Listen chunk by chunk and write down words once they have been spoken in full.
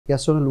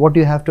Sonal, what do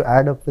you have to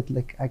add up with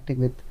like acting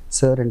with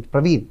Sir and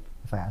Praveen,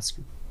 if I ask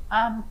you?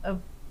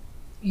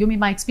 You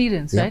mean my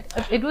experience, Yeah. right?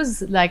 It was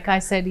like I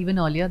said even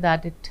earlier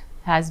that it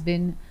has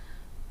been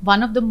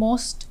one of the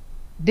most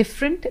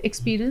different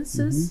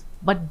experiences,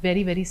 but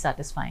very, very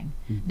satisfying.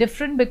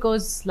 Different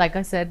because, like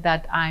I said,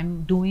 that I'm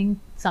doing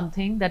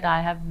something that I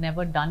have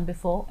never done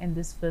before in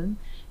this film.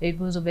 It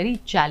was a very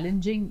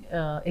challenging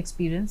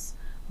experience,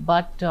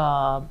 but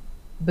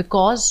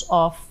because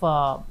of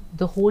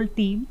the whole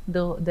team,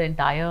 the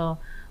entire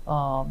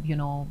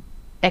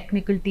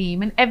technical team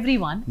and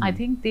everyone, I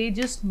think they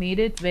just made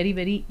it very,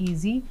 very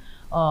easy.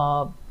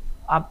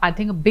 I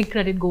think a big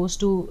credit goes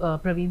to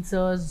Praveen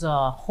sir's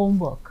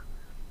homework,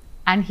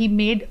 and he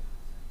made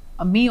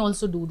me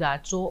also do that.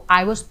 So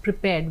I was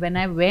prepared when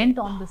I went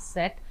on the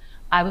set.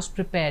 I was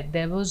prepared.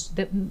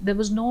 There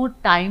was no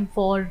time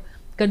for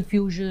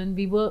confusion.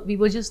 We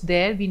were just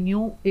there. We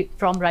knew it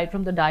right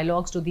from the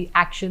dialogues to the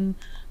action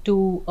to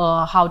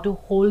how to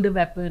hold the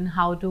weapon,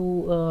 how to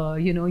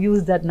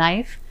use that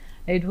knife.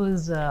 It was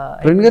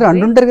Praveen garu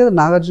antuntaru kada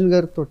Nagarjuna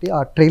garu toti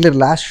aa trailer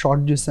last shot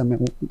chusam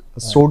memu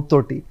sword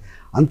toti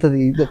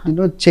antadi that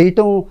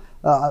cheyatam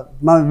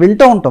మనం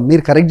వింటూ ఉంటాం,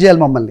 మీరు correct చేయాలి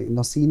మమ్మల్ని,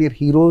 senior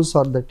heroes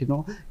are that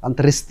అంత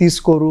risk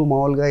తీసుకోరు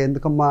మామూలుగా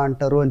ఎందుకమ్మా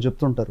అంటారు అని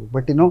చెప్తుంటారు.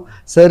 బట్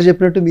సార్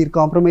చెప్పినట్టు మీరు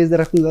కాంప్రమైజ్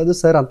రకం కాదు,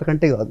 సార్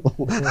అంతకంటే కాదు.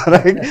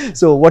 Right?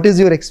 So what is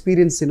your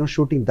experience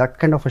shooting that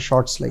kind of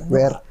shorts like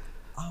where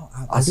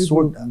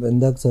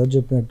ఇందాక సార్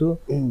చెప్పినట్టు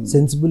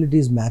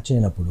సెన్సిబిలిటీస్ మ్యాచ్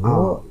అయినప్పుడు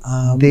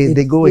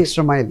they go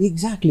extra mile.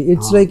 Exactly,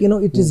 it's like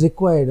it is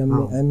required.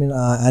 I mean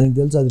and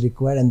else are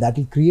required, and that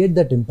will create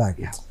that impact.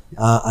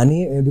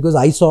 Because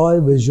I saw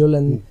a visual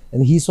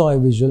and he saw a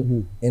visual,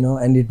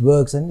 and it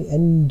works,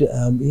 and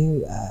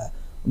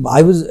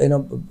I was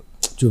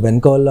to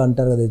Venkol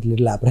antar a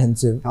little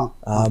apprehensive,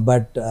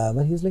 but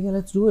he's like,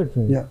 let's do it.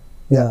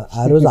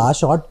 I was our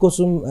shot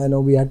kosum,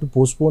 we had to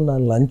postpone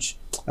our lunch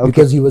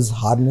because he was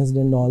harnessed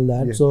and all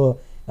that. So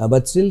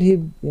but still he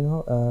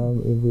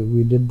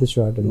we did the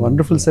shot.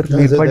 Wonderful sir.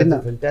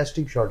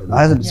 Fantastic shot.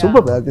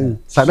 Super.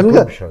 Sudden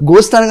ga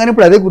ghost anagane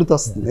ippudu ade gurtu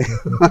vasthundi.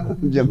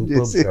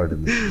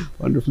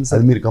 Wonderful sir.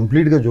 అది మీరు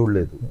complete గా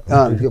చూడలేదు,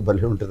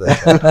 భలే ఉంటుంది.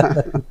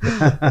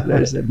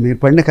 మీరు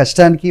పడిన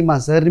కష్టానికి, మా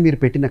సార్ ని మీరు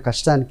పెట్టిన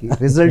కష్టానికి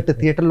రిజల్ట్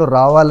థియేటర్ లో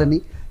రావాలని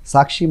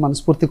సాక్షి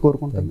మనస్ఫూర్తి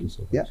కోరుకుంటాను.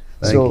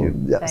 సో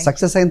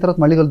సక్సెస్ అయిన తర్వాత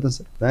మళ్ళీ కలుద్దాం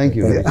sir. Thank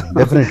you.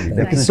 Definitely.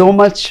 Thank you so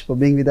much for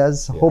being with us.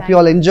 Hope you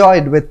all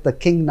enjoyed with the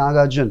King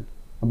Nagarjuna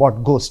about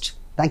Ghost.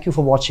 Thank you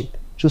for watching.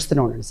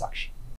 చూస్తూనే ఉండండి సాక్షి.